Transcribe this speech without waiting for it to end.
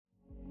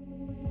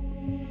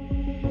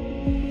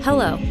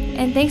Hello,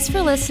 and thanks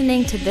for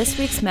listening to this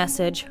week's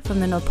message from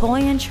the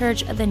Napoleon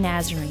Church of the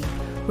Nazarene,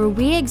 where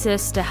we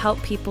exist to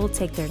help people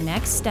take their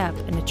next step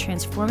in a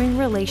transforming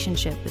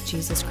relationship with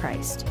Jesus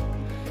Christ.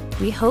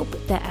 We hope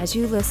that as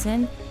you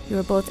listen, you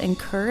are both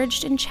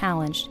encouraged and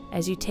challenged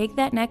as you take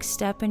that next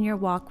step in your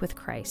walk with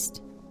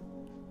Christ.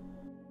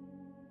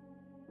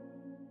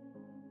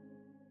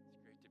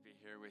 It's great to be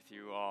here with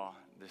you all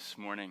this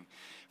morning.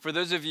 For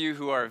those of you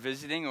who are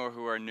visiting or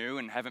who are new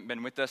and haven't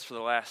been with us for the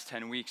last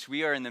 10 weeks,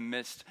 we are in the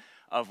midst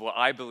of what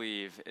I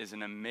believe is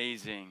an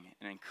amazing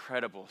and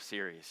incredible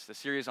series. The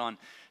series on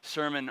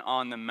Sermon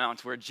on the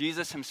Mount, where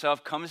Jesus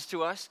himself comes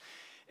to us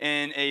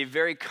in a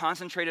very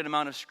concentrated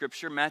amount of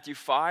scripture, Matthew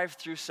 5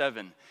 through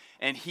 7.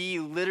 And he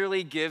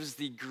literally gives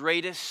the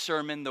greatest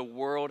sermon the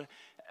world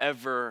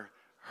ever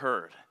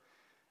heard.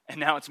 And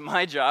now it's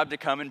my job to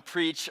come and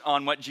preach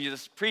on what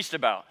Jesus preached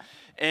about.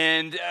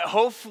 And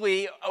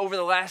hopefully, over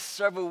the last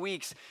several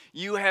weeks,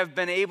 you have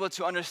been able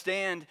to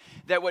understand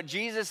that what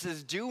Jesus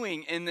is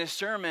doing in this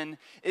sermon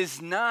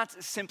is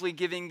not simply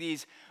giving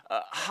these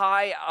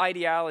high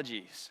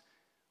ideologies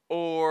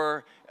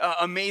or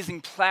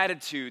amazing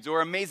platitudes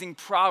or amazing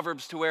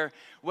proverbs to where,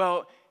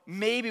 well,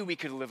 maybe we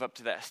could live up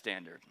to that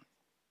standard.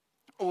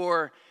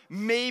 Or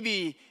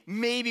maybe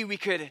we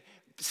could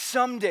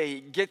someday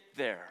get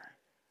there.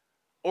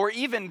 Or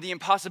even the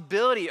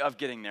impossibility of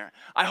getting there.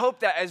 I hope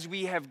that as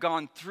we have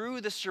gone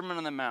through the Sermon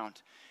on the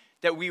Mount,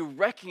 that we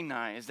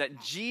recognize that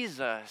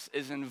Jesus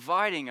is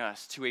inviting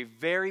us to a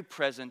very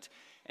present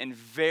and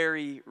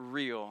very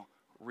real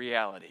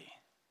reality.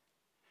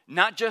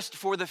 Not just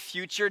for the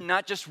future,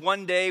 not just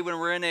one day when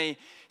we're in a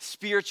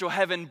spiritual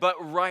heaven, but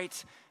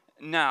right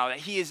now. That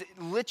he is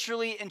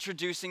literally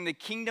introducing the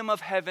kingdom of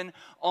heaven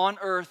on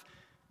earth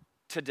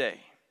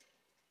today.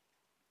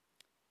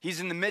 He's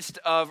in the midst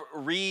of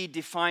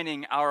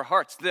redefining our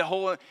hearts. The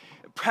whole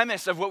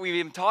premise of what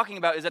we've been talking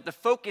about is that the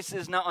focus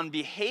is not on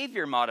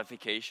behavior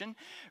modification,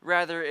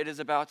 rather it is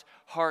about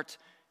heart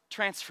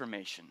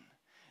transformation.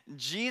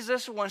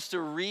 Jesus wants to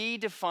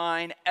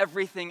redefine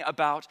everything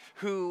about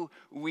who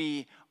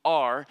we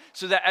are,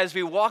 so that as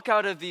we walk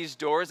out of these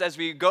doors, as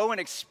we go and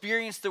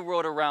experience the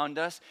world around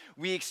us,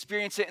 we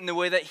experience it in the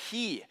way that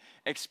he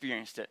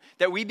experienced it.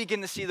 That we begin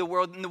to see the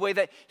world in the way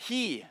that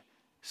he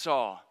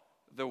saw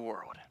the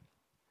world.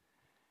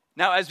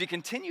 Now, as we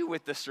continue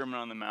with the Sermon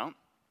on the Mount,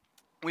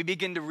 we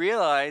begin to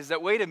realize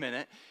that, wait a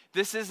minute,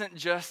 this isn't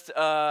just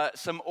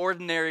some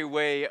ordinary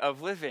way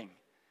of living.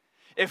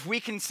 If we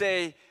can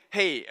say,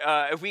 hey,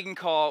 if we can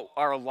call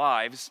our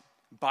lives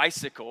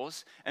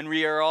bicycles, and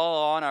we are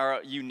all on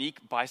our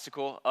unique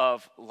bicycle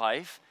of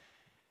life,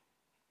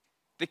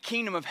 the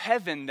kingdom of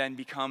heaven then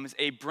becomes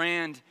a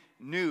brand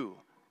new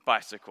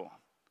bicycle.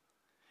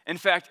 In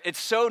fact, it's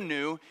so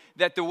new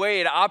that the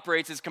way it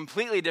operates is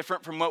completely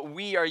different from what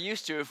we are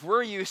used to. If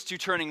we're used to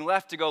turning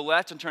left to go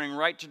left and turning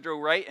right to go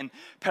right and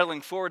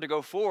pedaling forward to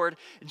go forward,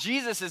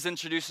 Jesus is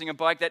introducing a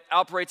bike that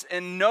operates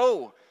in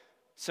no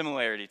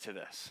similarity to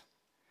this.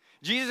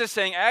 Jesus is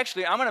saying,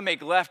 actually, I'm going to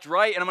make left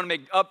right, and I'm going to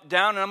make up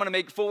down, and I'm going to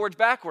make forwards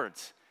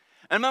backwards.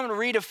 And I'm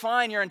going to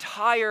redefine your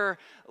entire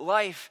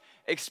life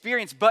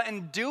experience. But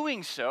in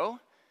doing so,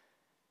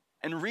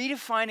 and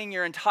redefining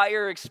your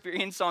entire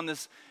experience on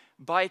this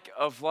bike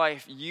of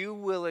life, you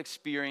will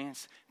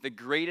experience the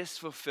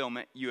greatest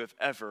fulfillment you have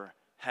ever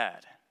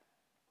had.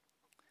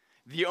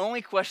 The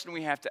only question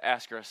we have to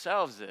ask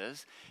ourselves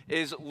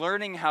is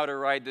learning how to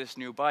ride this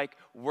new bike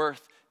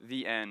worth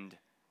the end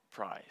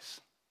prize?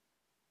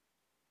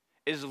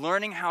 Is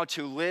learning how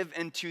to live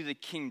into the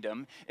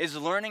kingdom, is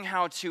learning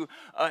how to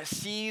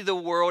see the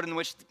world in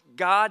which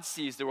God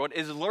sees the world,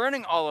 is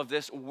learning all of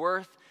this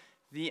worth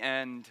the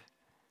end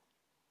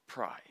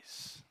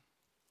prize?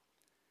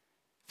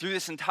 Through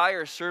this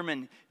entire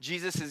sermon,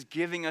 Jesus is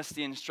giving us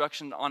the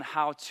instruction on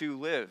how to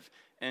live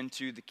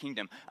into the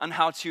kingdom, on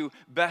how to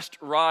best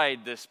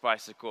ride this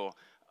bicycle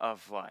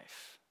of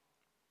life.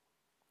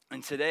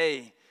 And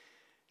today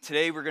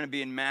we're going to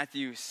be in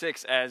Matthew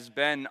 6, as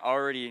Ben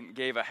already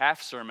gave a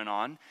half sermon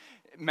on.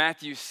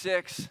 Matthew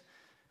 6,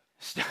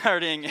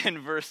 starting in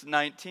verse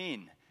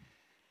 19.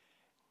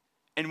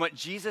 And what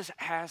Jesus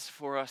has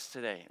for us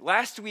today.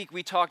 Last week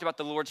we talked about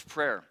the Lord's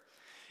Prayer,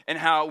 and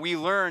how we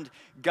learned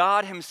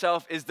God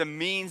himself is the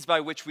means by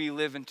which we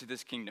live into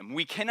this kingdom.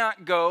 We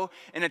cannot go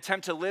and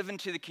attempt to live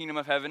into the kingdom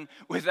of heaven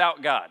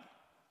without God.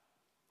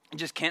 It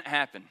just can't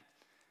happen.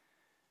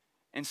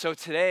 And so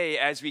today,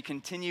 as we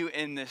continue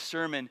in this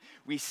sermon,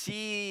 we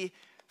see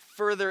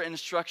further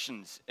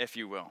instructions, if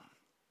you will.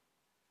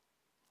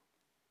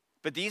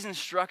 But these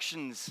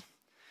instructions,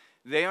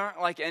 they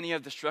aren't like any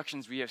of the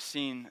instructions we have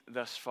seen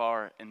thus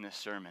far in this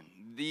sermon.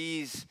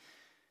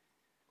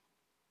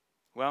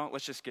 Well,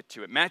 let's just get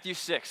to it. Matthew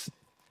 6,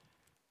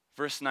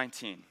 verse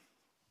 19.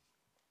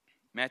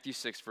 Matthew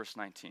 6, verse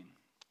 19.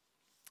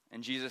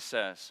 And Jesus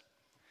says,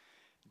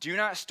 "Do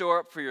not store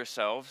up for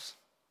yourselves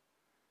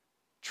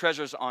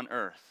treasures on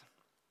earth,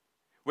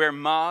 where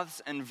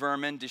moths and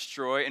vermin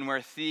destroy and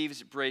where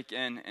thieves break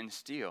in and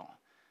steal.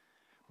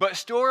 But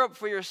store up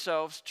for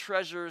yourselves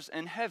treasures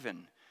in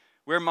heaven,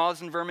 where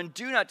moths and vermin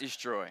do not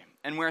destroy,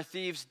 and where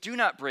thieves do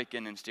not break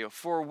in and steal.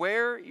 For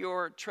where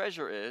your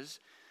treasure is,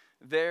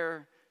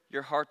 there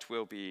your heart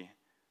will be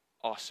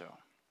also.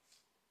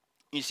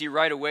 You see,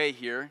 right away,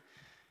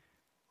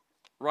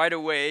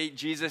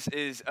 Jesus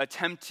is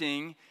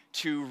attempting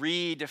to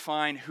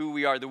redefine who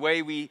we are, the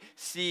way we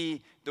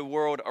see the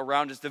world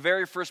around us. The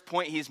very first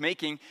point he's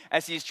making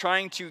as he's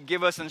trying to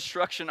give us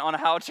instruction on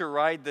how to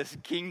ride this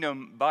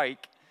kingdom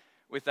bike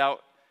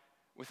without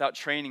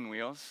training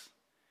wheels,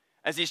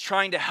 as he's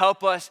trying to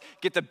help us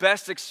get the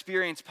best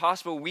experience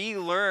possible, we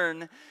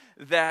learn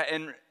that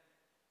in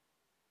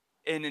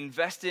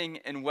investing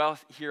in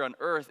wealth here on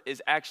earth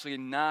is actually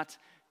not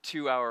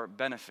to our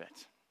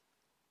benefit.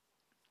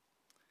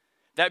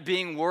 That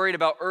being worried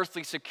about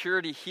earthly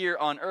security here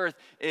on earth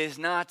is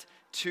not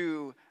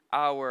to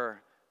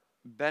our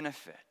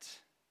benefit.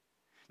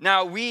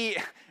 Now, we,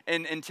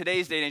 in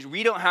today's day and age,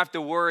 we don't have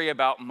to worry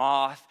about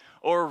moth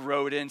or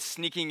rodents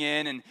sneaking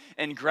in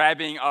and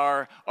grabbing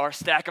our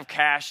stack of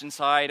cash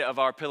inside of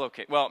our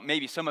pillowcase. Well,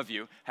 maybe some of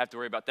you have to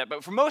worry about that,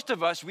 but for most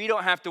of us, we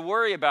don't have to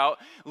worry about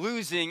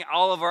losing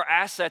all of our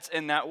assets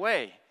in that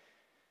way.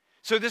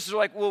 So this is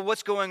like, well,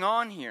 what's going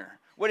on here?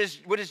 What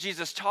is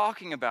Jesus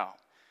talking about?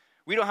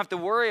 We don't have to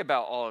worry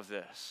about all of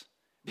this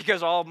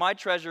because all of my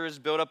treasure is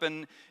built up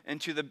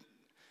into the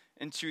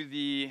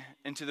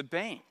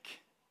bank.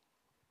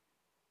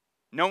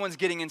 No one's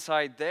getting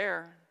inside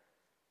there.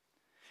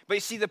 But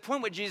you see, the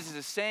point what Jesus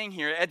is saying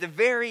here, at the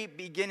very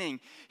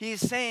beginning,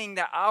 he's saying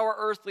that our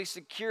earthly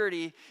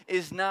security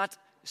is not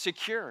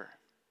secure.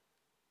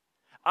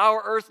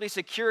 Our earthly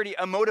security,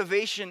 a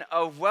motivation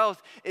of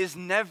wealth, is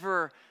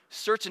never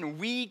certain.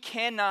 We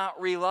cannot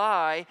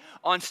rely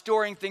on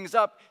storing things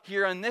up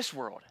here in this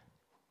world.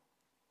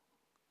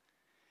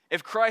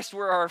 If Christ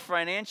were our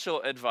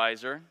financial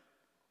advisor,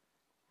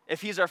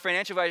 if he's our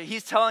financial advisor,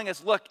 he's telling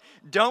us, look,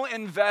 don't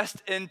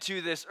invest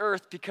into this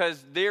earth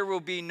because there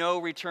will be no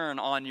return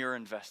on your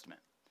investment.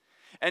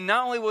 And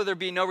not only will there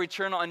be no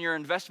return on your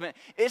investment,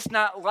 it's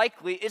not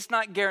likely, it's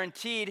not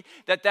guaranteed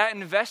that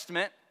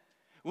investment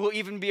will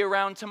even be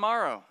around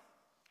tomorrow.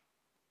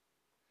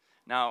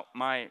 Now,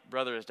 my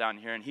brother is down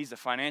here and he's a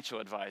financial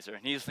advisor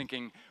and he's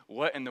thinking,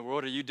 what in the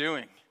world are you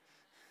doing?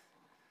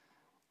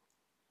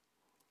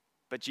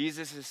 But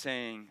Jesus is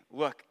saying,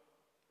 look,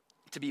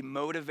 to be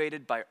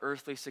motivated by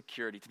earthly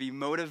security, to be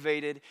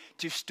motivated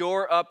to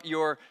store up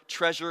your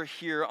treasure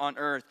here on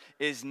earth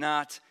is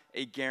not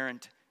a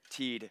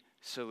guaranteed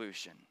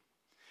solution.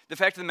 The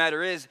fact of the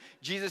matter is,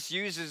 Jesus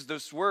uses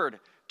this word,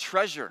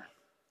 treasure.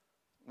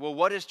 Well,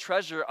 what is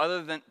treasure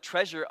other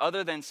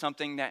than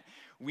something that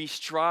we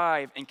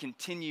strive and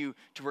continue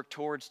to work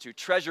towards to?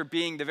 Treasure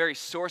being the very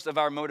source of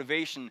our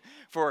motivation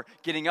for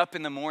getting up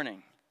in the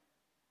morning,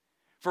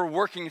 for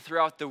working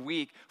throughout the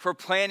week, for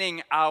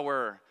planning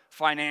our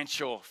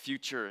financial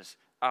futures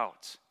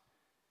out.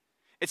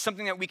 It's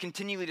something that we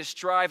continually to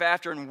strive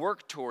after and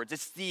work towards.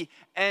 It's the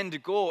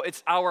end goal.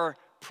 It's our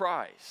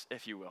prize,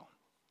 if you will.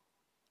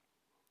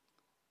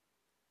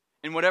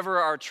 And whatever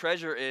our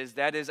treasure is,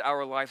 that is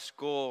our life's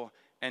goal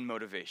and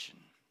motivation.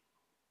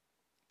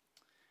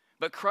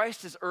 But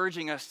Christ is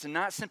urging us to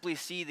not simply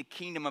see the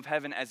kingdom of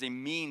heaven as a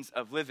means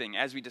of living,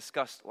 as we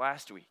discussed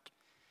last week.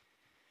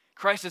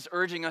 Christ is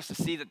urging us to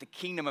see that the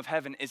kingdom of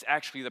heaven is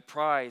actually the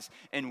prize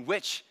in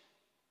which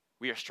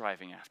we are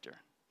striving after.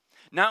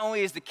 Not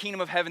only is the kingdom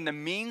of heaven the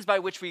means by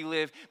which we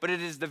live, but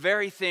it is the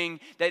very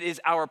thing that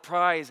is our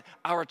prize,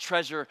 our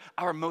treasure,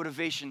 our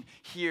motivation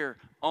here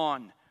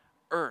on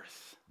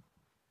earth.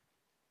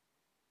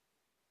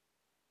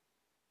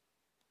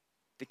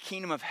 The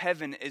kingdom of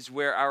heaven is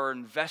where our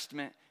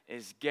investment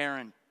is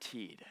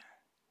guaranteed.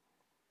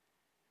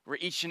 Where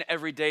each and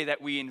every day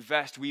that we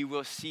invest, we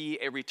will see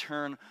a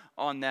return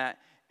on that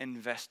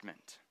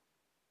investment.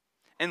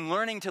 And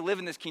learning to live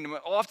in this kingdom,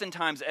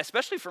 oftentimes,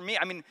 especially for me,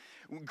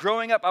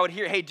 growing up, I would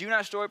hear, hey, do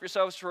not store up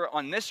yourselves for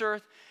on this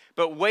earth,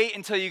 but wait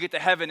until you get to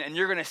heaven and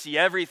you're going to see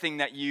everything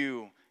that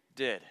you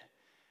did.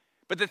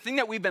 But the thing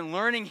that we've been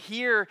learning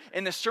here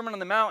in the Sermon on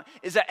the Mount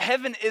is that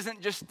heaven isn't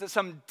just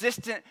some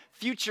distant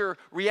future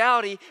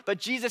reality, but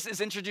Jesus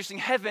is introducing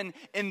heaven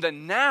in the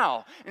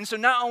now. And so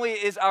not only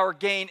is our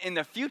gain in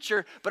the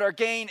future, but our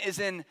gain is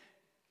in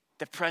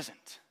the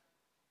present.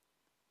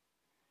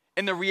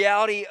 In the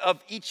reality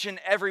of each and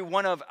every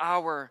one of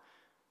our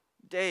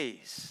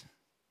days.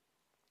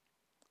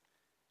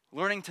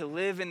 Learning to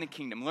live in the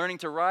kingdom, learning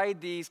to ride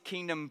these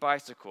kingdom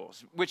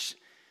bicycles, which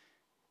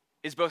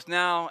is both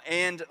now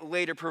and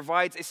later,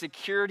 provides a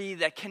security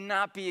that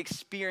cannot be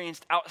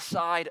experienced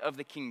outside of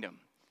the kingdom.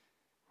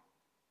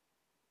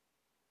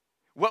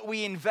 What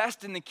we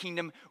invest in the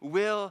kingdom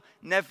will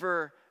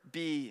never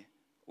be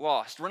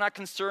lost. We're not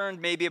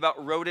concerned maybe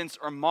about rodents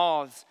or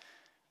moths,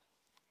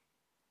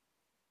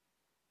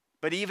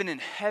 but even in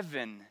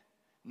heaven,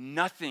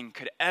 nothing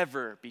could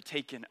ever be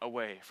taken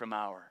away from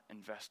our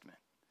investment.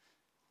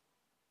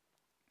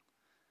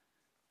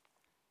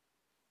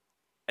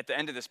 At the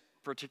end of this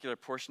particular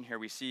portion here,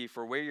 we see,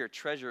 for where your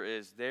treasure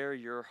is, there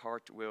your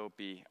heart will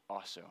be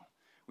also.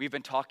 we've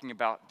been talking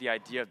about the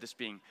idea of this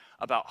being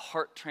about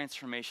heart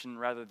transformation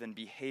rather than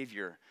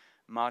behavior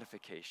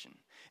modification.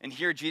 And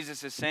here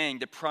Jesus is saying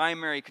the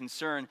primary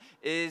concern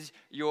is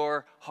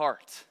your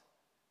heart.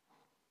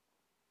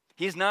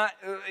 He's not,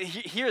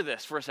 hear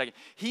this for a second.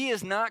 He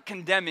is not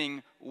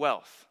condemning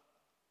wealth.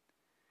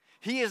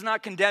 He is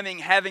not condemning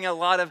having a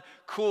lot of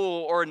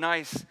cool or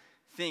nice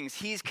things.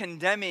 He's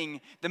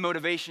condemning the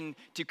motivation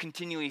to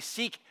continually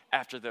seek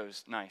after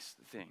those nice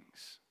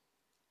things.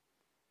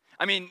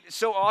 I mean,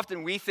 so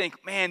often we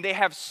think, man, they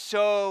have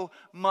so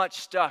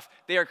much stuff.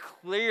 They are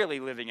clearly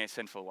living a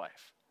sinful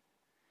life.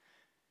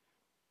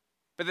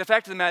 But the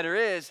fact of the matter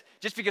is,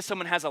 just because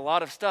someone has a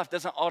lot of stuff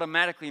doesn't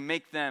automatically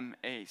make them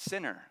a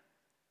sinner.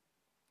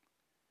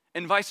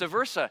 And vice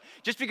versa.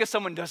 Just because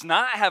someone does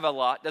not have a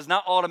lot does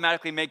not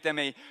automatically make them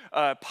a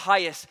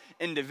pious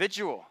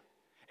individual,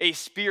 a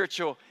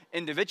spiritual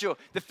individual.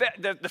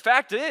 The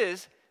fact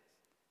is,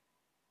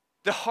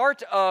 the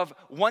heart of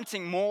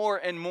wanting more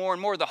and more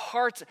and more, the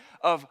heart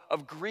of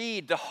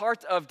greed, the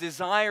heart of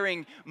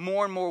desiring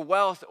more and more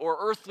wealth or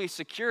earthly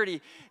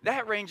security,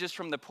 that ranges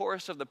from the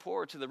poorest of the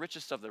poor to the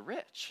richest of the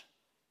rich.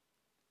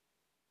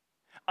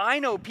 I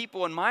know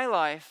people in my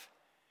life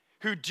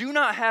who do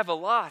not have a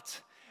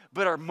lot,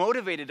 but are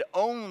motivated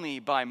only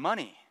by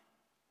money.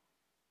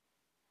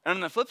 And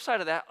on the flip side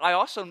of that, I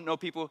also know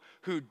people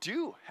who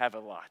do have a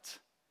lot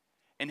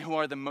and who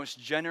are the most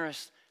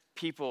generous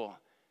people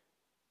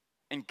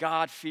and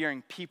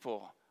God-fearing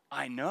people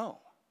I know.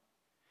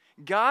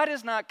 God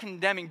is not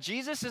condemning,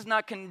 Jesus is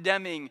not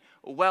condemning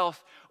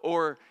wealth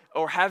or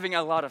having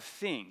a lot of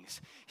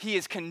things. He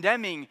is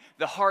condemning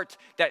the heart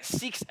that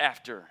seeks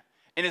after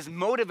and is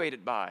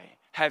motivated by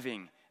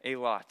having a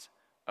lot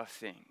of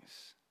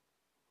things.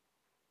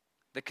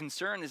 The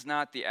concern is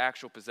not the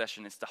actual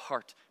possession, it's the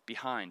heart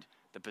behind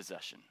the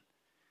possession.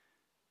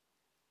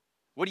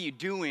 What are you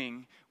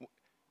doing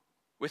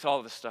with all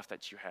of the stuff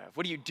that you have?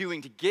 What are you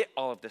doing to get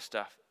all of the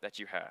stuff that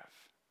you have?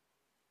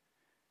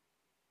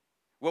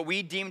 What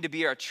we deem to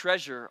be our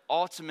treasure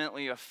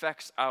ultimately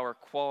affects our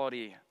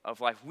quality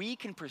of life. We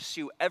can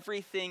pursue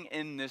everything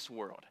in this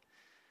world.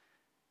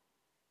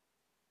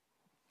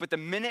 But the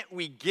minute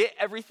we get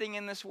everything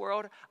in this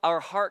world, our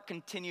heart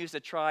continues to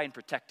try and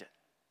protect it.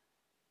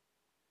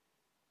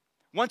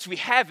 Once we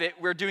have it,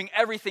 we're doing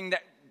everything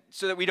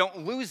so that we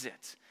don't lose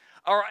it.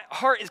 Our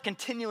heart is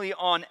continually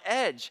on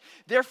edge.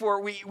 Therefore,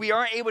 we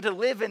aren't able to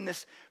live in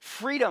this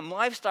freedom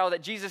lifestyle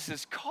that Jesus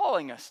is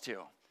calling us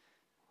to.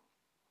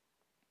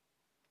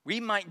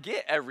 We might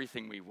get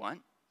everything we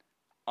want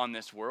on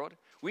this world.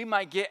 We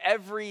might get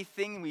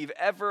everything we've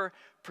ever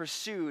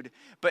pursued.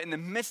 But in the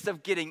midst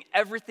of getting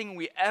everything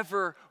we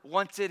ever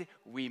wanted,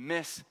 we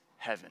miss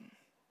heaven.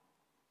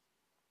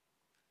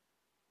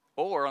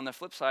 Or on the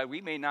flip side,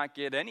 we may not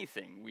get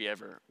anything we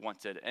ever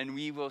wanted, and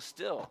we will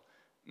still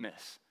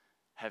miss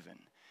heaven.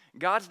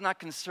 God's not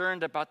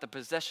concerned about the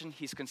possession,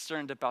 he's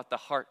concerned about the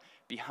heart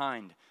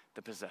behind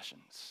the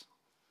possessions.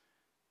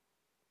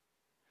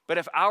 But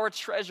if our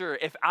treasure,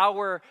 if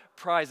our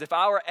prize, if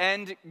our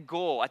end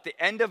goal, at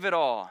the end of it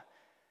all,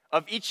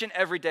 of each and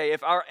every day,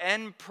 if our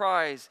end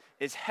prize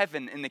is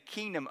heaven in the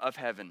kingdom of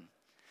heaven,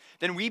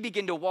 then we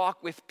begin to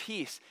walk with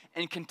peace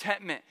and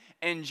contentment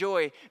and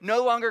joy,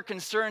 no longer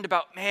concerned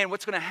about, man,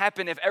 what's going to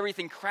happen if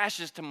everything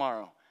crashes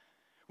tomorrow?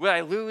 Will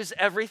I lose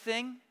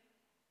everything?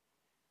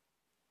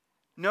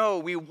 No,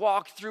 we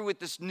walk through with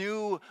this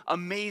new,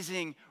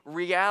 amazing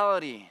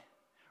reality,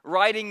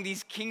 riding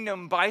these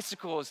kingdom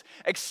bicycles,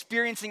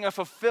 experiencing a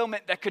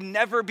fulfillment that could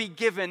never be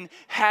given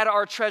had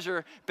our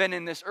treasure been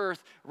in this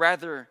earth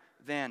rather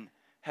than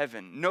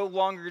heaven. No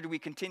longer do we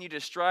continue to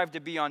strive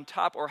to be on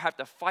top or have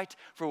to fight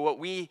for what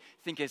we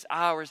think is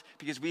ours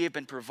because we have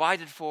been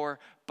provided for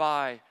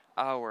by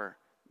our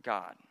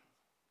God.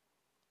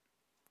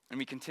 And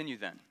we continue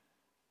then.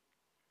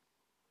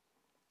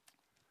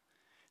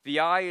 The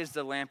eye is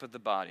the lamp of the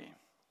body.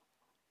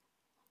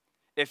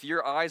 If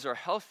your eyes are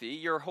healthy,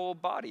 your whole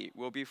body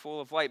will be full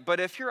of light.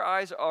 But if your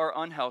eyes are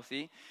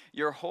unhealthy,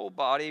 your whole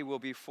body will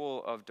be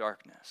full of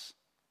darkness.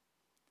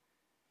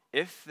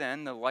 If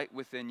then the light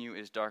within you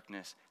is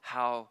darkness,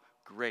 how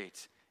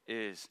great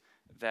is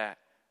that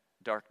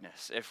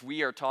darkness? If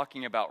we are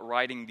talking about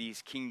riding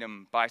these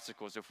kingdom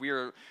bicycles, if we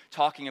are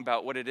talking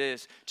about what it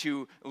is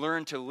to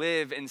learn to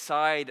live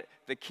inside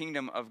the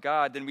kingdom of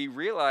God, then we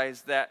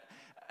realize that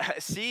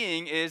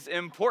seeing is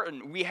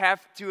important. We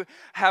have to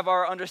have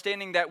our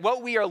understanding that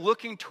what we are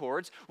looking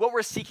towards, what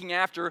we're seeking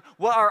after,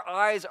 what our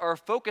eyes are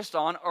focused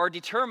on are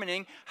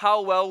determining how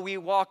well we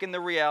walk in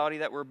the reality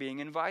that we're being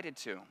invited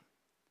to.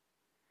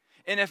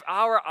 And if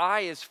our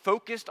eye is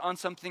focused on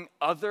something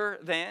other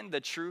than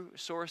the true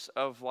source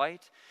of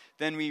light,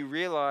 then we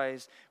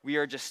realize we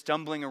are just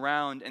stumbling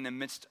around in the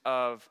midst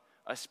of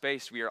a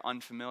space we are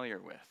unfamiliar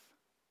with.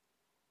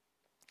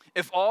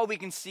 If all we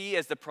can see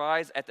as the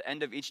prize at the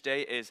end of each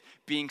day is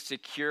being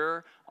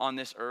secure on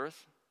this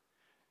earth,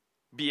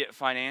 be it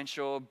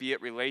financial, be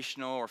it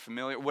relational or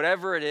familiar,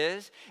 whatever it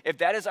is, if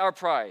that is our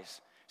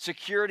prize,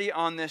 security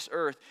on this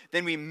earth,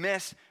 then we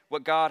miss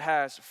what God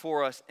has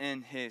for us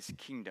in his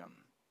kingdom.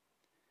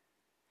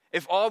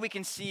 If all we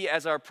can see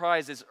as our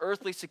prize is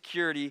earthly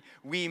security,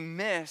 we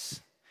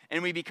miss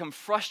and we become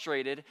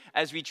frustrated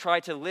as we try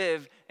to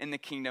live in the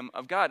kingdom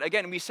of God.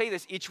 Again, we say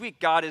this each week,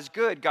 God is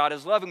good, God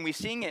is loving. We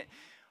sing it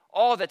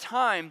all the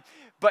time.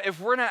 But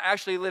if we're not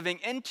actually living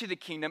into the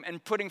kingdom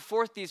and putting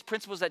forth these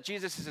principles that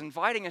Jesus is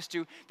inviting us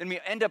to, then we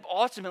end up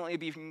ultimately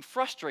being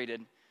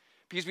frustrated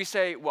because we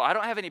say, well, I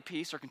don't have any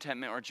peace or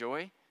contentment or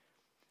joy.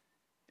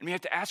 And we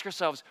have to ask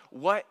ourselves,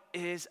 what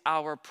is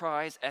our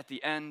prize at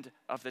the end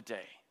of the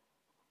day?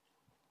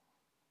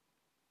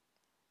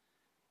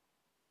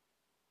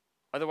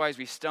 Otherwise,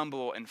 we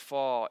stumble and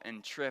fall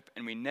and trip,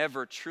 and we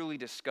never truly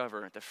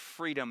discover the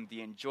freedom,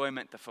 the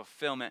enjoyment, the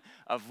fulfillment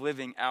of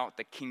living out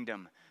the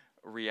kingdom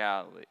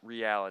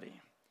reality.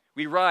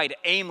 We ride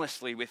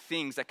aimlessly with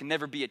things that can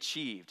never be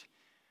achieved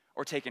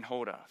or taken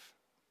hold of.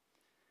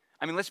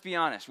 I mean, let's be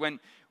honest.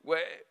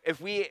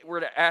 If we were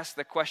to ask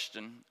the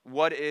question,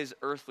 what is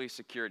earthly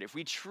security? If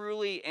we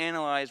truly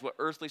analyze what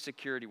earthly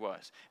security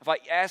was, if I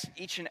asked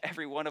each and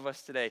every one of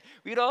us today,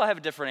 we'd all have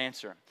a different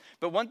answer.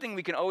 But one thing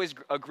we can always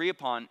agree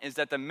upon is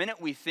that the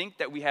minute we think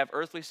that we have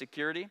earthly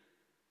security,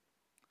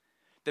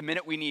 the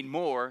minute we need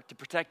more to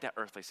protect that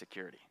earthly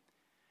security.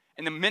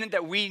 And the minute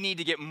that we need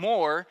to get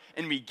more,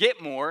 and we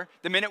get more,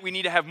 the minute we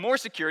need to have more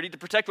security to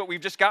protect what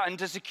we've just gotten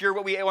to secure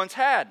what we once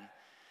had.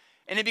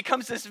 And it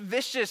becomes this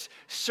vicious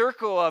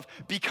circle of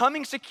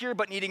becoming secure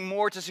but needing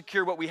more to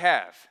secure what we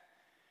have.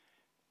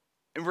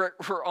 And we're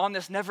on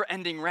this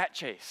never-ending rat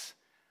chase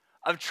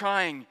of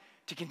trying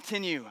to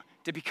continue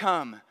to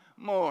become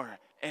more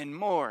and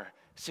more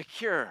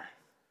secure.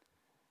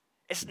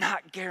 It's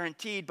not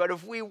guaranteed, but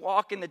if we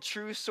walk in the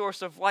true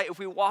source of light, if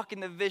we walk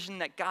in the vision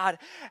that God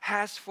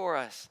has for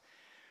us,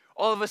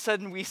 all of a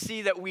sudden we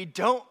see that we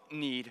don't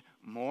need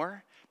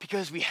more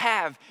because we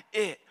have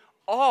it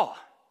all.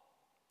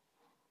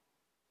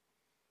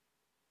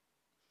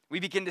 We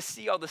begin to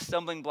see all the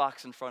stumbling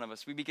blocks in front of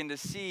us. We begin to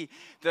see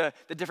the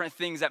different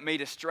things that may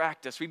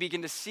distract us. We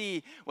begin to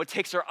see what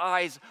takes our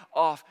eyes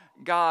off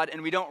God,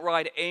 and we don't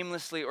ride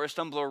aimlessly or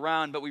stumble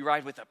around, but we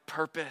ride with a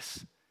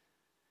purpose.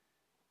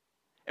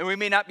 And we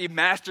may not be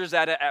masters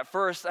at it at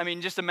first. I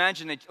mean, just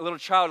imagine a little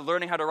child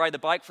learning how to ride the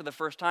bike for the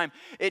first time.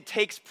 It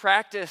takes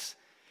practice.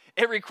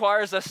 It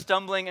requires us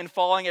stumbling and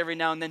falling every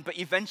now and then, but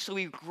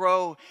eventually we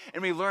grow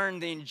and we learn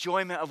the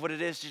enjoyment of what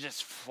it is to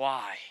just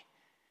fly.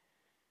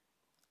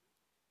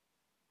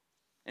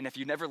 And if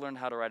you never learned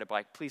how to ride a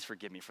bike, please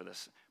forgive me for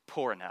this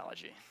poor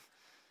analogy.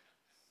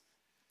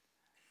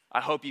 I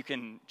hope you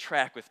can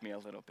track with me a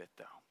little bit,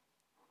 though.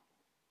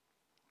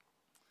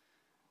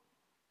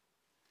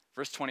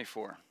 Verse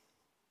 24.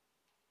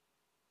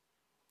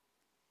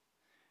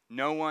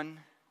 No one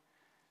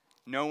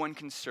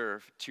can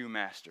serve two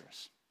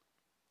masters.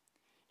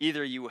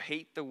 Either you will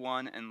hate the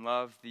one and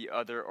love the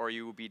other, or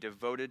you will be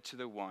devoted to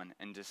the one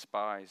and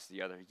despise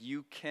the other.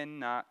 You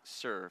cannot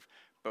serve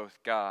both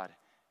God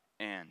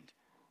and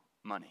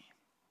money.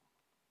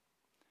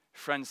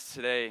 Friends,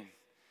 today,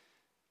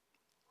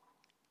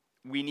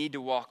 we need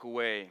to walk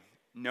away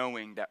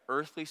knowing that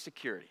earthly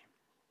security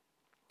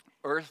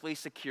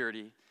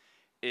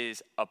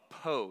is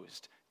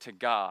opposed to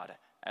God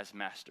as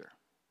master.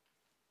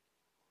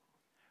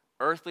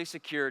 Earthly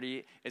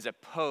security is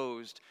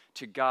opposed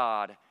to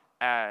God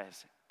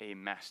as a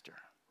master.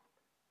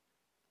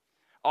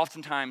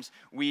 Oftentimes,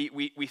 we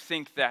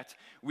think that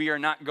we are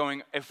not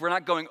going, if we're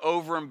not going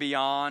over and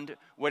beyond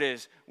what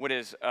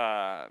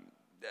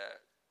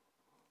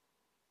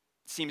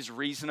seems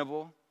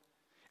reasonable,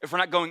 if we're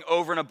not going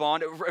over and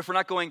above, if we're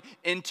not going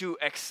into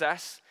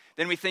excess,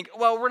 then we think,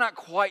 well, we're not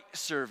quite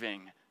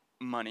serving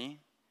money.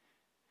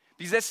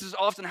 Because this is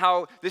often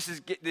how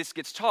this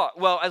gets taught.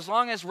 Well, as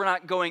long as we're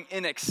not going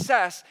in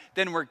excess,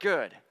 then we're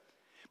good.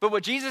 But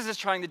what Jesus is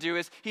trying to do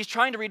is he's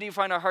trying to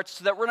redefine our hearts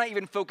so that we're not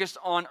even focused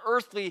on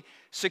earthly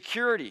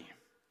security.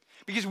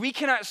 Because we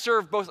cannot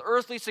serve both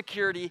earthly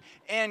security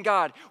and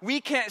God. We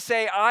can't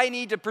say, I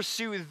need to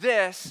pursue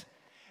this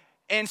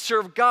and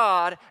serve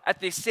God at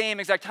the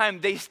same exact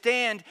time. They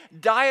stand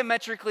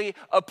diametrically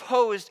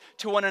opposed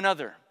to one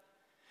another.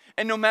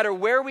 And no matter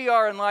where we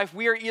are in life,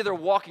 we are either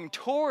walking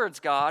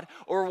towards God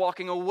or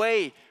walking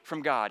away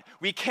from God.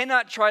 We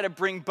cannot try to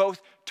bring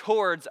both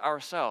towards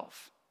ourselves.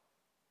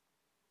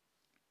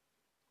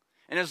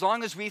 And as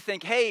long as we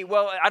think, hey,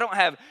 well, I don't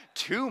have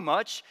too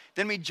much,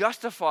 then we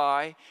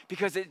justify,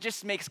 because it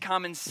just makes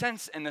common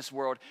sense in this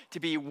world to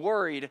be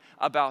worried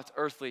about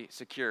earthly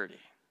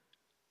security.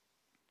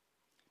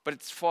 But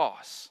it's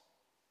false.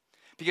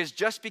 Because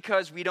just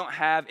because we don't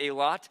have a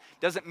lot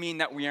doesn't mean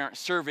that we aren't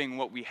serving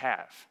what we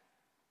have.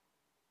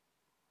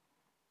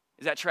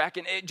 Is that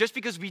tracking? Just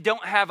because we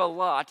don't have a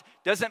lot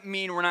doesn't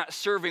mean we're not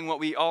serving what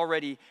we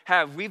already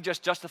have. We've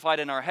just justified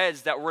in our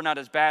heads that we're not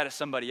as bad as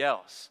somebody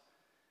else.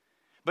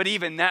 But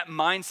even that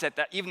mindset,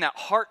 that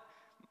heart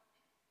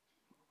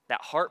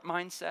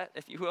mindset,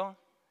 if you will,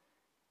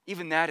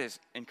 even that is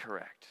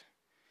incorrect.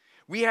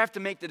 We have to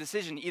make the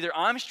decision. Either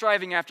I'm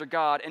striving after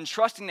God and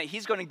trusting that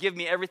He's going to give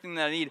me everything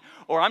that I need,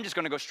 or I'm just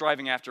going to go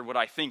striving after what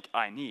I think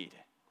I need.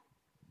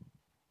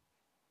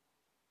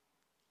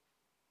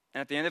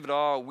 And at the end of it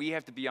all, we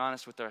have to be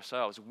honest with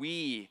ourselves.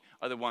 We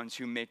are the ones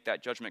who make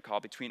that judgment call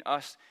between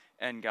us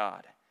and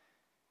God.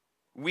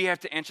 We have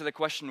to answer the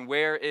question,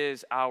 where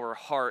is our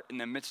heart in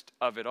the midst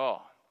of it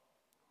all?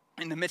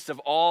 In the midst of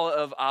all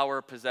of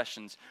our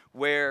possessions,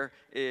 where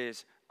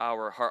is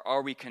our heart?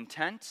 Are we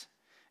content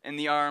in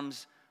the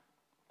arms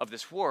of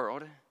this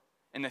world,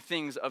 in the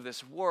things of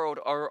this world,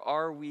 or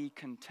are we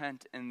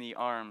content in the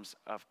arms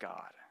of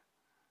God?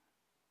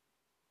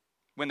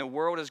 When the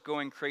world is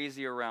going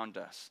crazy around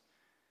us,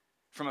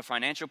 from a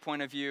financial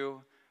point of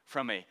view,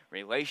 from a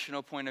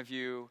relational point of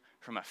view,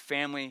 from a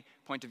family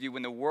point of view,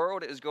 when the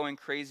world is going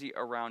crazy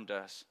around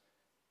us,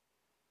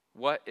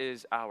 what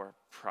is our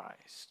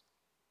prize?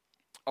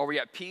 Are we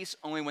at peace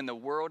only when the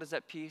world is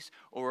at peace,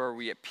 or are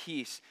we at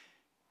peace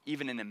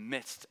even in the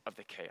midst of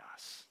the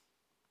chaos?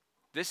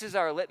 This is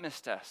our litmus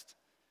test.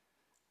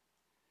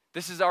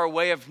 This is our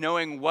way of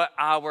knowing what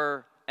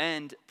our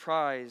end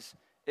prize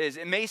is.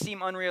 It may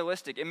seem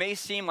unrealistic. It may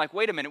seem like,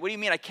 wait a minute, what do you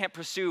mean I can't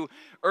pursue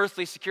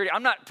earthly security?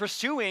 I'm not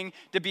pursuing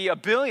to be a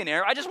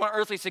billionaire. I just want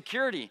earthly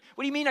security.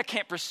 What do you mean I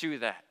can't pursue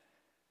that?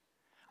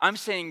 I'm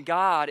saying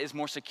God is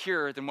more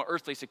secure than what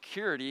earthly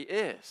security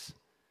is.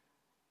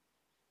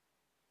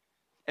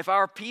 If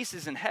our peace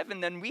is in heaven,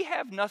 then we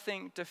have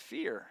nothing to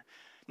fear.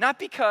 Not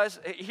because,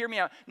 hear me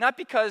out, not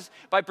because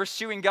by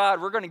pursuing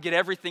God we're going to get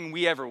everything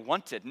we ever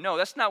wanted. No,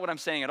 that's not what I'm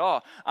saying at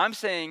all. I'm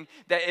saying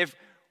that if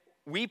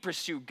we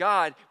pursue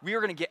God, we are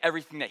going to get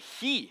everything that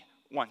He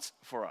wants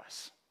for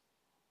us.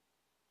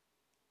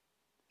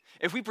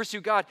 If we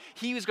pursue God,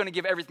 He is going to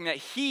give everything that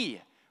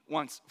He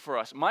wants for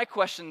us. My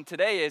question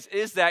today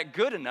is that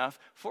good enough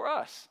for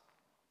us?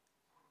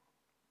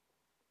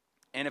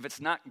 And if it's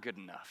not good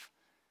enough,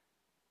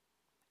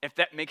 if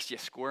that makes you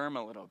squirm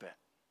a little bit,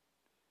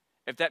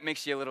 if that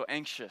makes you a little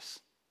anxious,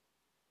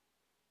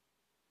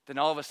 then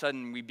all of a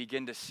sudden we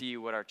begin to see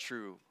what our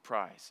true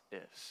prize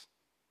is.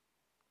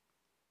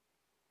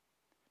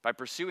 By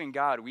pursuing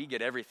God, we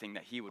get everything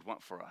that He would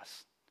want for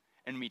us,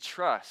 and we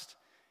trust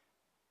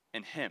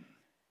in Him.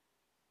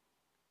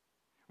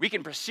 We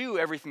can pursue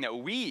everything that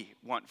we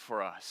want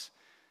for us,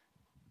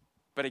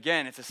 but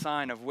again, it's a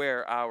sign of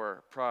where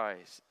our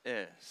prize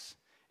is.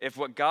 If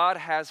what God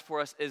has for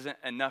us isn't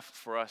enough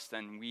for us,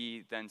 then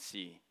we then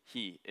see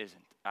He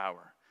isn't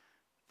our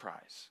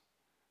prize.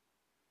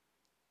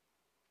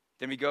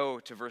 Then we go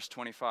to verse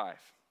 25.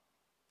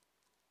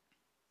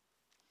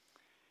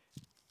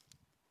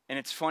 And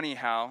it's funny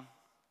how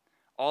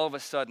all of a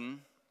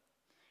sudden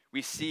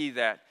we see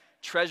that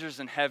treasures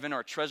in heaven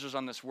or treasures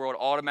on this world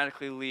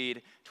automatically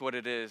lead to what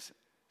it is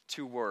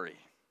to worry.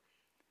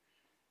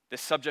 The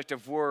subject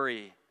of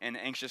worry and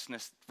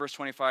anxiousness. Verse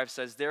 25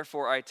 says,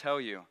 "Therefore I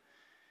tell you,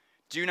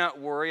 do not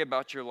worry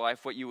about your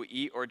life, what you will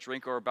eat or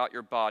drink, or about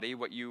your body,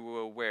 what you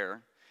will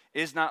wear.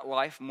 Is not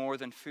life more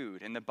than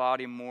food, and the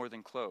body more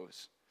than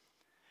clothes?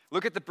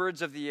 Look at the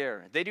birds of the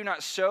air. They do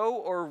not sow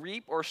or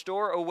reap or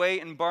store away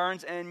in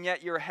barns, and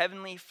yet your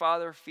heavenly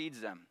Father feeds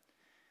them.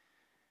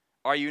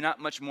 Are you not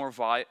much more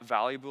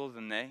valuable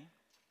than they?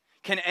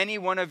 Can any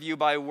one of you,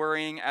 by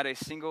worrying, add a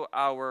single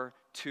hour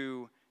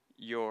to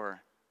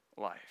your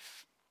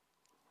life?"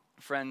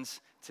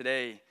 Friends,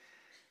 today,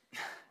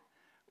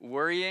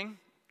 worrying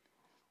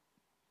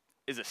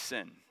is a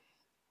sin.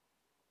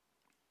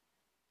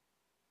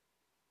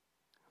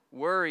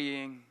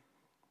 Worrying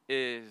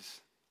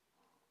is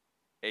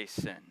a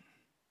sin.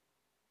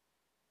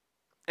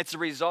 It's a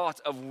result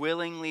of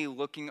willingly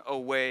looking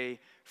away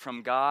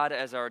from God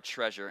as our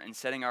treasure and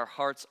setting our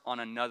hearts on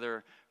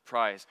another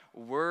prize.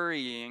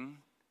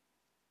 Worrying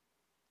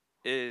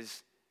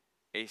is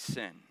a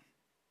sin.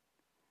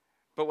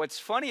 But what's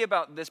funny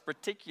about this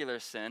particular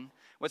sin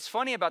is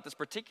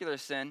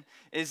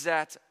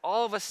that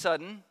all of a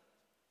sudden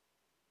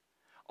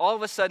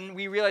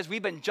we realize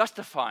we've been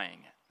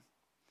justifying it.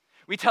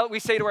 We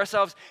say to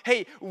ourselves,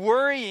 hey,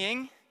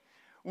 worrying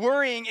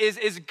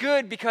is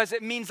good because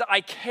it means that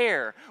I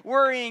care.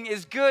 Worrying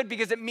is good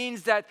because it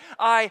means that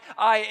I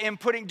am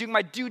doing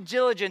my due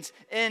diligence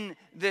in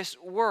this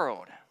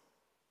world.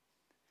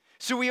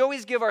 So we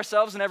always give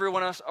ourselves and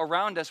everyone else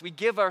around us, we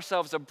give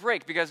ourselves a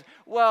break because,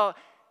 well,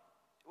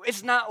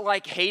 it's not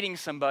like hating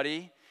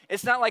somebody.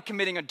 It's not like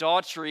committing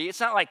adultery. It's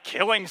not like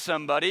killing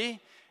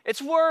somebody.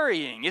 It's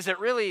worrying. Is it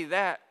really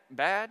that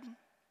bad?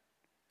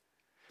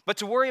 But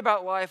to worry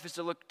about life is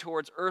to look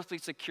towards earthly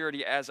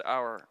security as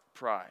our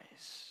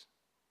prize.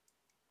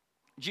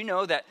 Do you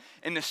know that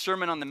in the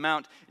Sermon on the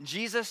Mount,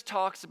 Jesus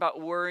talks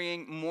about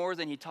worrying more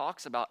than he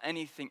talks about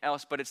anything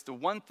else, but it's the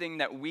one thing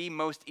that we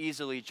most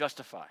easily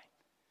justify.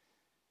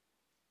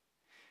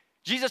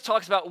 Jesus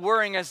talks about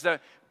worrying as the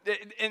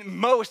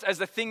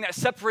thing that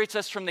separates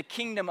us from the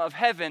kingdom of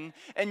heaven,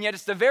 and yet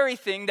it's the very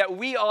thing that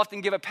we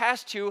often give a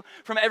pass to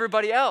from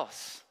everybody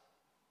else.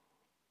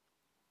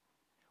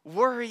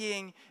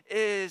 Worrying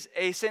is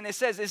a sin. It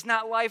says, is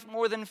not life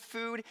more than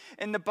food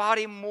and the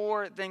body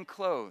more than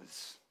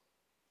clothes?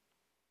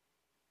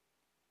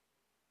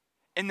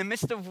 In the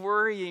midst of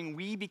worrying,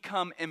 we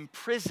become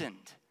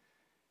imprisoned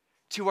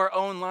to our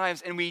own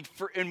lives and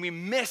we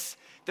miss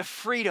the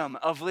freedom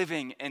of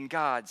living in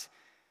God's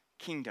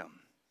kingdom?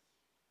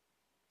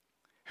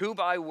 Who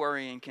by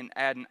worrying can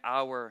add an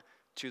hour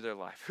to their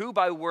life? Who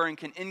by worrying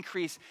can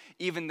increase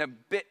even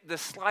the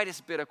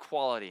slightest bit of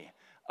quality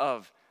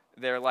of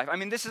their life? I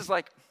mean, this is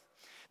like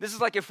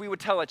if we would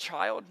tell a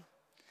child,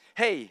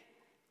 hey,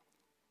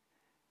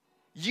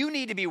 you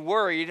need to be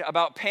worried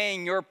about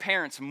paying your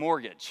parents'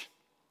 mortgage.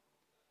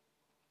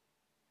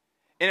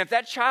 And if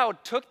that child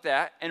took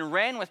that and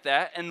ran with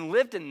that and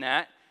lived in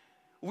that,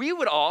 we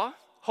would all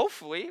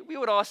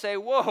say,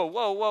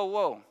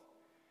 whoa.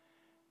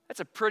 That's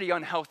a pretty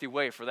unhealthy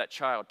way for that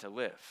child to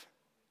live.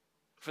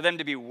 For them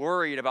to be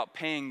worried about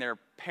paying their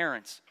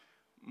parents'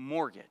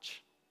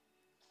 mortgage.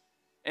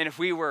 And if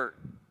we were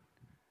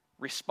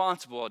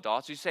responsible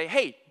adults, we'd say,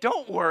 hey,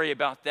 don't worry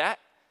about that.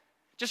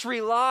 Just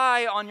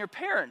rely on your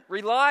parent.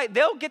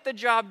 They'll get the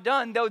job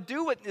done. They'll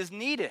do what is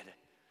needed.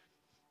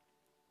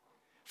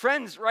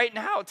 Friends, right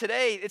now,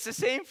 today, it's the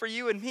same for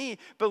you and me.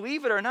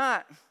 Believe it or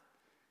not,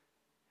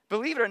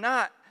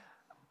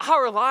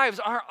 our lives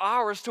aren't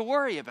ours to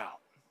worry about.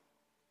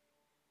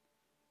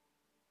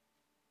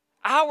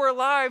 Our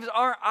lives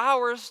aren't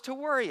ours to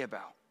worry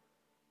about.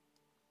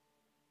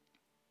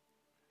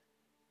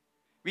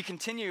 It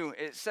continues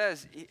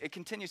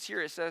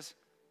here, it says,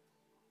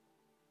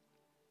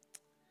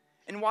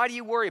 and why do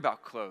you worry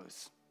about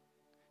clothes?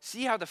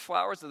 See how the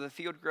flowers of the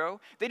field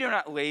grow? They do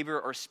not labor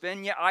or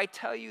spin, yet I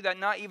tell you that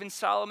not even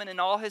Solomon in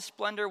all his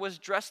splendor was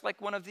dressed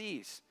like one of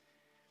these.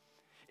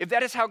 If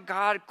that is how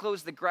God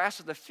clothes the grass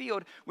of the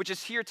field, which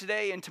is here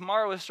today and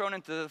tomorrow is thrown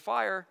into the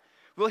fire,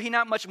 will he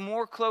not much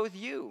more clothe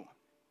you,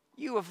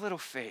 you of little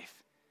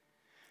faith?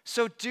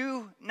 So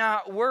do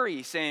not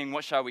worry, saying,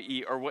 what shall we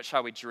eat, or what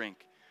shall we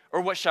drink,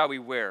 or what shall we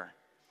wear?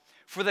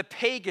 For the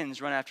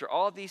pagans run after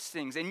all these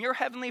things, and your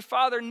heavenly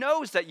Father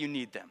knows that you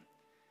need them.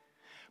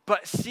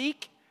 But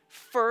seek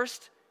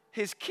first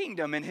his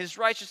kingdom and his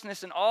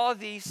righteousness, and all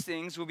these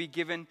things will be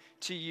given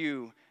to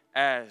you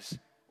as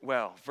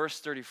well. Verse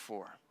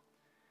 34.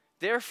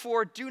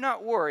 Therefore, do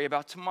not worry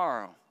about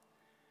tomorrow,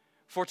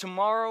 for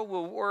tomorrow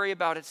will worry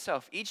about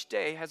itself. Each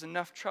day has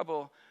enough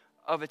trouble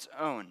of its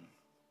own.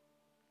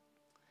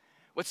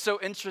 What's so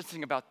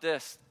interesting about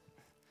this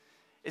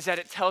is that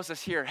it tells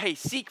us here, hey,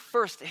 seek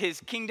first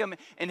his kingdom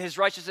and his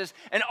righteousness,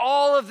 and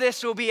all of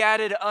this will be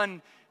added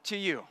unto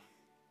you.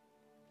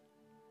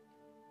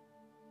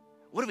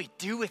 What do we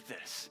do with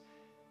this?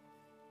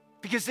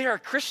 Because there are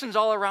Christians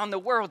all around the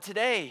world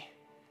today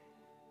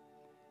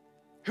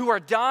who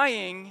are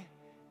dying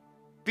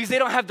because they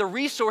don't have the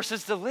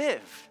resources to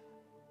live,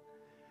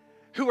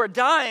 who are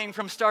dying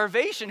from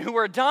starvation, who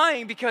are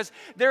dying because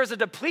there is a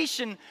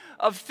depletion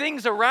of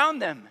things around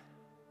them.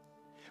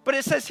 But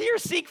it says here,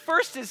 seek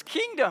first his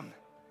kingdom,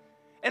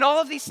 and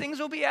all of these things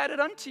will be added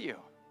unto you.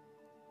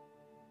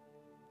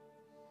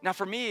 Now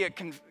for me,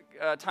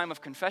 a time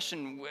of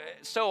confession,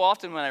 so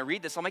often when I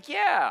read this, I'm like,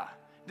 yeah,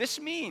 this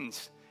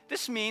means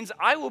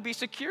I will be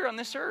secure on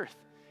this earth.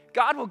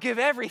 God will give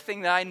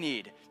everything that I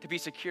need to be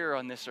secure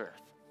on this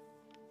earth.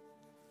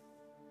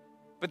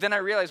 But then I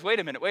realized, wait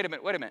a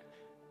minute.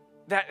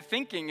 That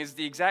thinking is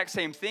the exact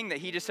same thing that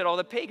he just said all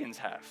the pagans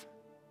have.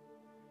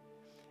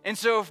 And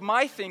so if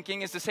my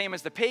thinking is the same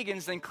as the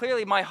pagans, then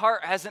clearly my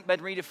heart hasn't been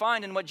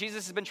redefined in what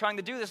Jesus has been trying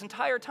to do this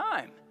entire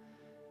time.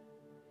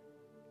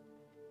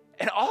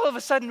 And all of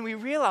a sudden we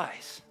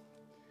realize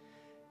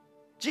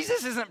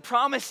Jesus isn't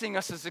promising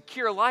us a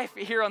secure life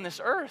here on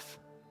this earth.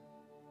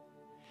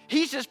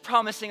 He's just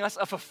promising us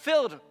a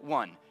fulfilled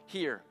one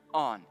here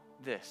on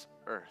this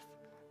earth.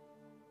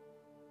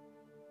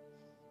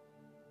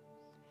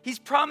 He's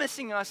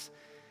promising us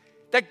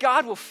that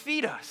God will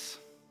feed us,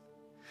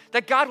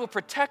 that God will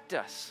protect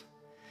us,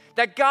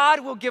 that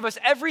God will give us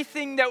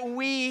everything that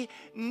we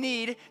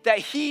need, that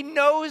he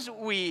knows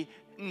we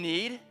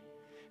need,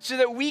 so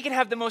that we can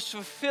have the most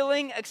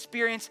fulfilling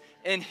experience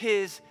in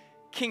his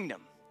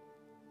kingdom.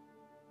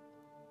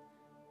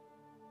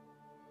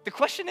 The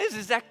question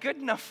is that good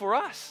enough for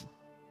us?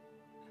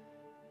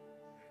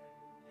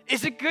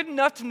 Is it good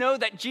enough to know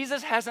that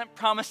Jesus hasn't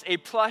promised a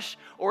plush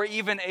or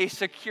even a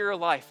secure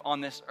life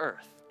on this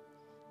earth?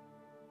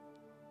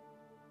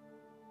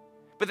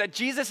 But that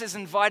Jesus is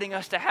inviting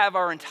us to have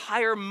our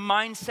entire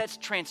mindsets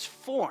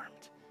transformed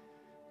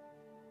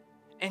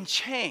and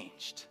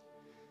changed,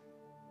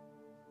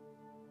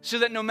 so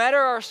that no matter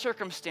our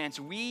circumstance,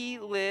 we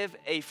live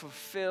a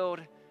fulfilled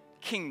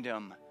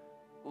kingdom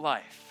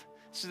life.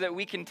 So that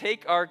we can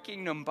take our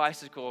kingdom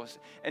bicycles,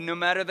 and no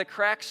matter the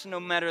cracks, no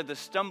matter the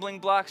stumbling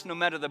blocks, no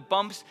matter the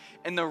bumps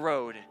in the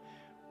road,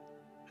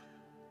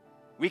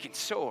 we can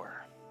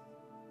soar.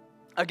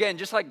 Again,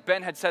 just like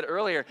Ben had said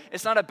earlier,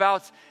 it's not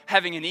about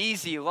having an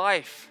easy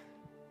life.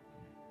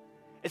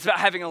 It's about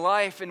having a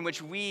life in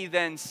which we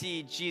then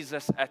see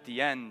Jesus at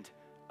the end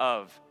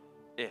of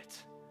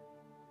it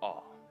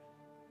all.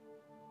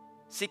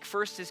 Seek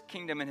first his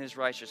kingdom and his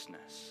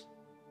righteousness,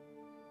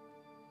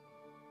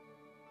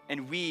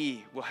 and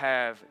we will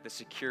have the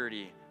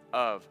security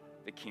of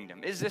the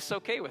kingdom. Is this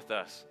okay with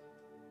us?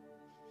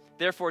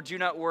 Therefore, do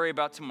not worry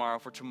about tomorrow,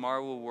 for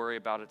tomorrow will worry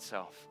about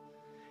itself.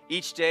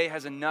 Each day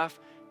has enough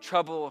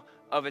trouble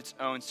of its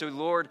own. So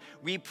Lord,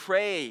 we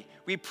pray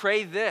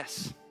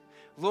this.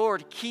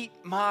 Lord, keep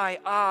my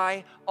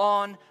eye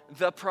on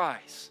the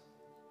prize.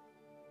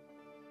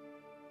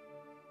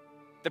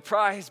 The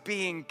prize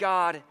being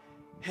God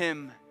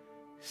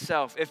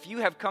himself. If you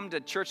have come to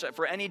church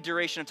for any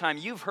duration of time,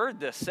 you've heard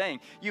this saying.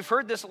 You've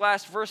heard this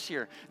last verse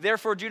here.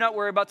 Therefore, do not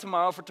worry about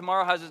tomorrow, for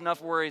tomorrow has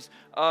enough worries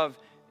of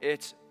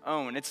its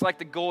own. It's like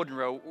the golden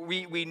rule.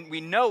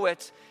 We know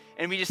it,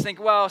 and we just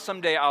think, well,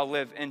 someday I'll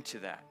live into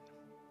that.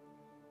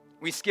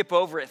 We skip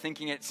over it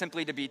thinking it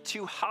simply to be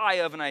too high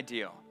of an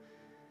ideal.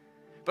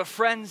 But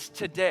friends,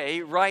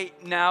 today, right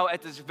now,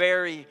 at this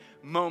very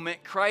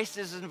moment, Christ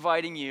is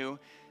inviting you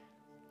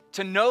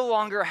to no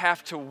longer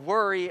have to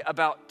worry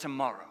about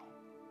tomorrow.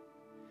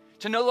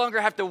 To no longer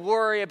have to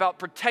worry about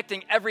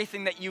protecting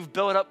everything that you've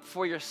built up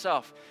for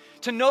yourself.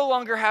 To no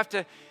longer have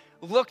to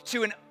look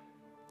to an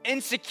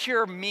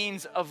insecure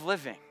means of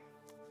living.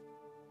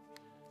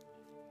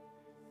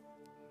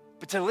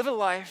 But to live a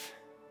life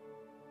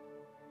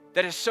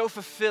that is so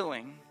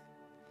fulfilling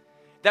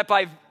that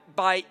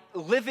by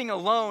living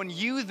alone,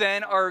 you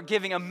then are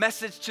giving a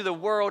message to the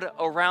world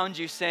around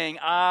you saying,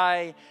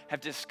 I have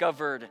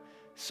discovered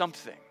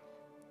something.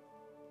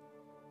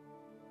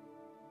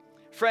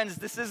 Friends,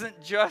 this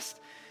isn't just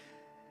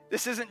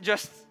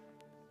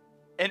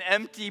an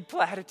empty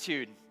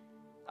platitude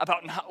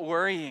about not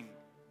worrying.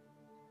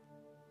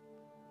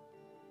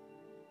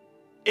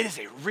 It is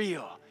a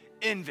real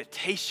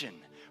invitation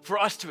for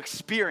us to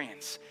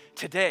experience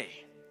today.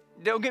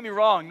 Don't get me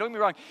wrong.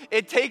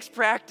 It takes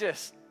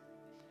practice.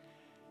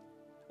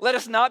 Let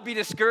us not be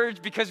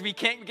discouraged because we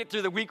can't get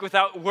through the week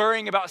without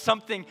worrying about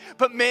something.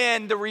 But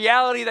man, the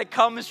reality that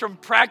comes from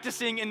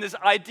practicing in this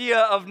idea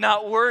of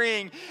not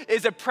worrying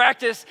is a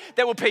practice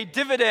that will pay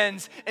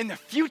dividends in the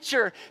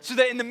future, so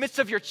that in the midst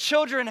of your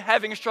children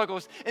having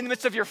struggles, in the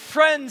midst of your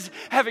friends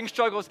having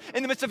struggles,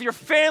 in the midst of your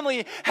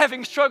family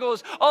having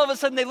struggles, all of a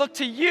sudden they look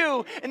to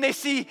you and they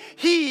see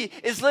he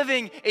is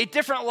living a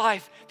different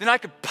life than I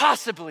could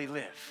possibly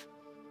live.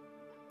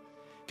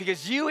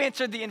 Because you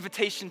answered the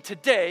invitation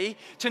today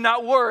to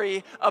not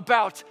worry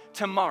about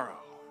tomorrow.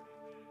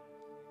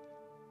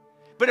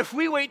 But if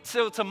we wait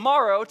till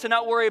tomorrow to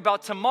not worry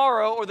about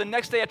tomorrow or the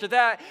next day after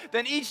that,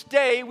 then each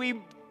day we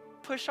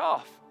push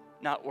off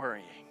not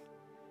worrying.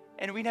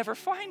 And we never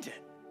find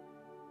it.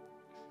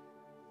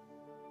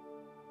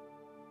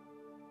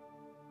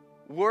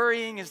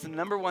 Worrying is the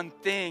number one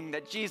thing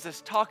that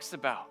Jesus talks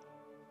about.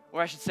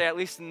 Or I should say, at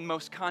least in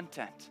most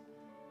content.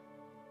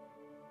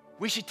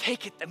 We should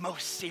take it the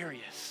most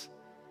serious.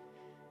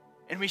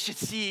 And we should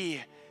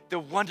see the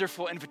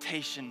wonderful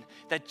invitation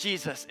that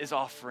Jesus is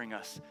offering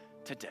us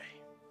today.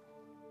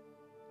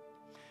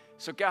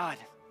 So God,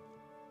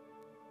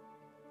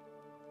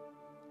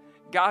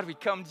 we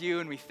come to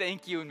you and we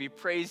thank you and we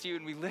praise you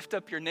and we lift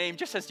up your name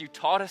just as you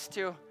taught us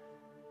to,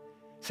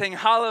 saying,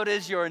 hallowed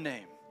is your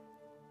name.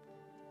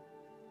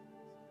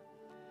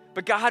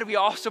 But God, we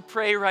also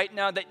pray right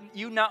now that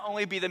you not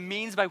only be the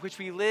means by which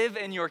we live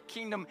in your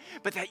kingdom,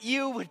 but that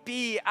you would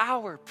be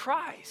our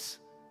prize.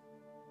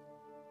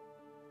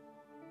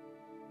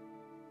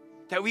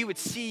 That we would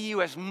see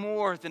you as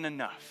more than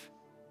enough.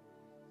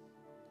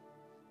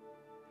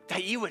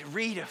 That you would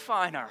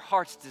redefine our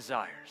heart's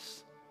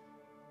desires.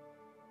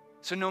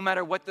 So no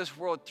matter what this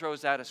world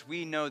throws at us,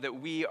 we know that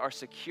we are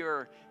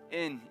secure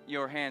in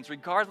your hands,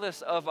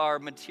 regardless of our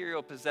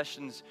material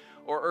possessions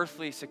or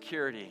earthly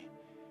security.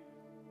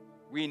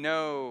 We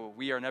know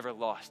we are never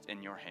lost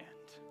in your hand.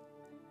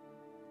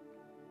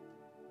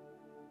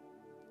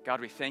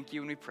 God, we thank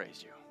you and we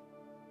praise you.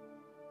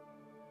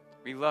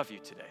 We love you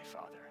today,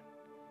 Father.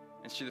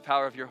 And through the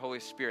power of your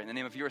Holy Spirit, in the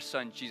name of your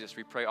Son, Jesus,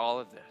 we pray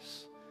all of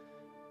this.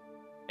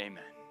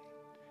 Amen.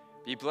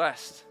 Be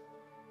blessed.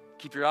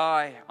 Keep your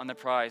eye on the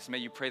prize. May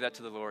you pray that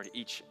to the Lord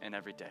each and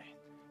every day.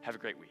 Have a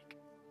great week.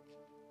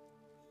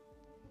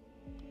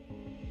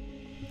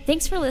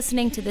 Thanks for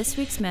listening to this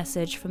week's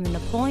message from the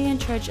Napoleon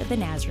Church of the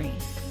Nazarene.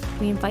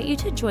 We invite you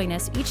to join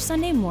us each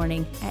Sunday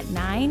morning at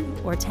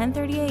 9 or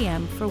 10:30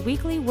 a.m. for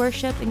weekly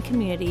worship and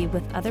community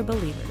with other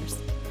believers.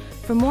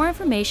 For more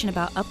information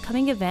about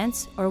upcoming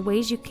events or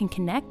ways you can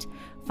connect,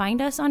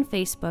 find us on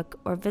Facebook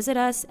or visit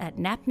us at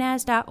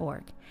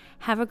napnaz.org.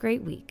 Have a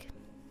great week.